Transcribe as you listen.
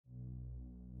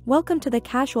Welcome to the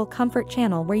Casual Comfort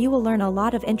channel, where you will learn a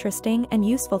lot of interesting and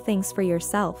useful things for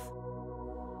yourself.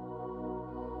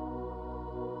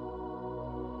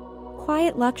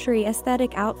 Quiet luxury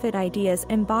aesthetic outfit ideas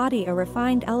embody a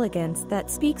refined elegance that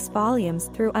speaks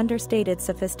volumes through understated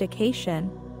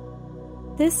sophistication.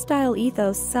 This style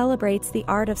ethos celebrates the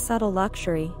art of subtle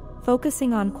luxury,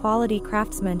 focusing on quality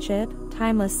craftsmanship,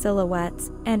 timeless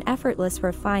silhouettes, and effortless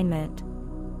refinement.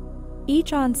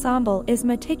 Each ensemble is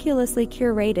meticulously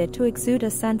curated to exude a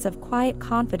sense of quiet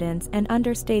confidence and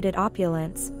understated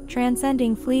opulence,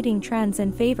 transcending fleeting trends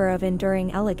in favor of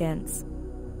enduring elegance.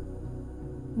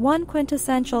 One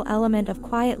quintessential element of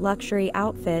quiet luxury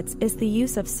outfits is the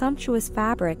use of sumptuous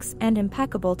fabrics and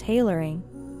impeccable tailoring.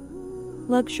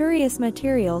 Luxurious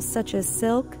materials such as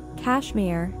silk,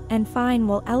 cashmere, and fine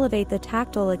will elevate the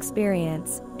tactile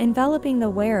experience, enveloping the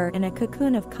wearer in a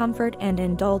cocoon of comfort and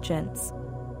indulgence.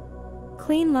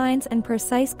 Clean lines and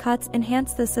precise cuts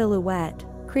enhance the silhouette,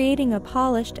 creating a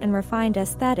polished and refined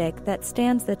aesthetic that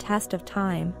stands the test of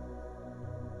time.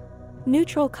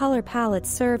 Neutral color palettes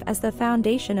serve as the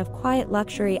foundation of quiet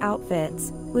luxury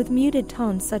outfits, with muted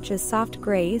tones such as soft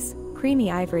grays, creamy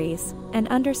ivories, and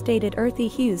understated earthy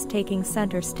hues taking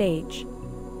center stage.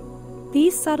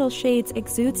 These subtle shades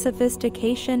exude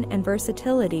sophistication and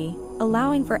versatility,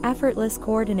 allowing for effortless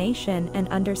coordination and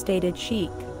understated chic.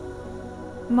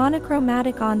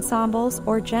 Monochromatic ensembles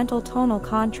or gentle tonal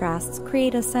contrasts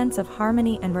create a sense of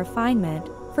harmony and refinement,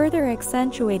 further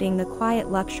accentuating the quiet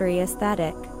luxury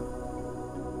aesthetic.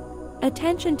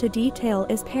 Attention to detail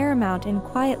is paramount in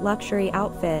quiet luxury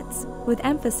outfits, with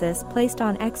emphasis placed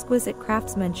on exquisite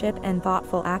craftsmanship and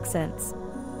thoughtful accents.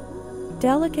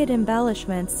 Delicate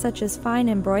embellishments such as fine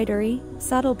embroidery,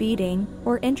 subtle beading,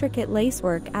 or intricate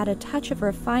lacework add a touch of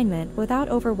refinement without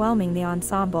overwhelming the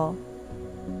ensemble.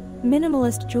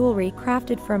 Minimalist jewelry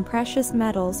crafted from precious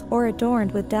metals or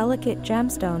adorned with delicate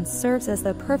gemstones serves as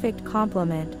the perfect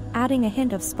complement, adding a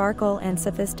hint of sparkle and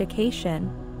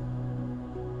sophistication.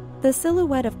 The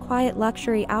silhouette of quiet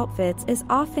luxury outfits is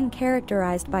often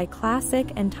characterized by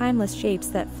classic and timeless shapes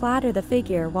that flatter the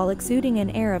figure while exuding an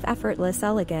air of effortless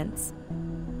elegance.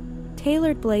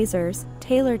 Tailored blazers,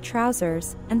 tailored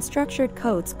trousers, and structured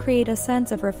coats create a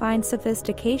sense of refined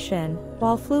sophistication,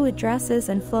 while fluid dresses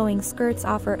and flowing skirts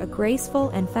offer a graceful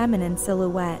and feminine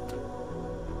silhouette.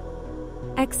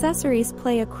 Accessories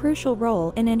play a crucial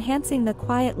role in enhancing the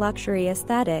quiet luxury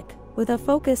aesthetic, with a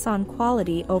focus on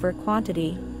quality over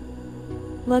quantity.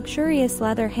 Luxurious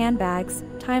leather handbags,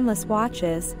 timeless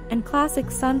watches, and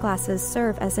classic sunglasses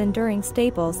serve as enduring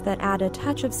staples that add a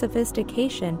touch of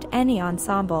sophistication to any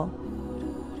ensemble.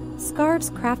 Scarves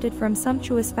crafted from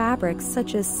sumptuous fabrics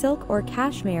such as silk or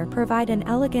cashmere provide an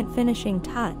elegant finishing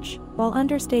touch, while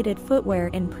understated footwear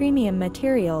in premium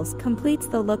materials completes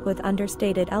the look with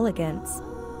understated elegance.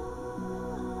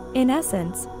 In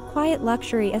essence, quiet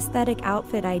luxury aesthetic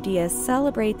outfit ideas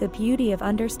celebrate the beauty of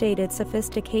understated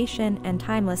sophistication and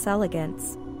timeless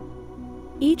elegance.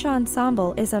 Each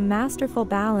ensemble is a masterful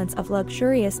balance of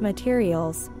luxurious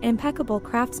materials, impeccable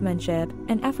craftsmanship,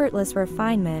 and effortless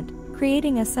refinement,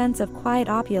 creating a sense of quiet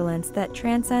opulence that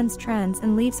transcends trends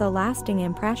and leaves a lasting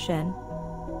impression.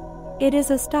 It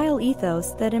is a style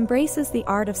ethos that embraces the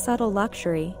art of subtle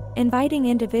luxury, inviting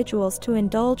individuals to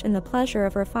indulge in the pleasure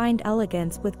of refined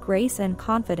elegance with grace and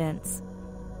confidence.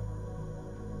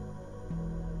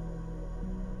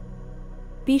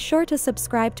 Be sure to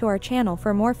subscribe to our channel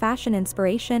for more fashion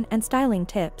inspiration and styling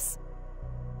tips.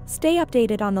 Stay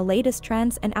updated on the latest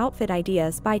trends and outfit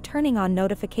ideas by turning on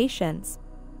notifications.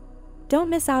 Don't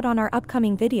miss out on our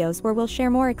upcoming videos, where we'll share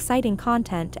more exciting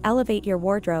content to elevate your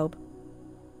wardrobe.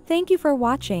 Thank you for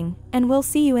watching, and we'll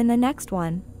see you in the next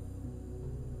one.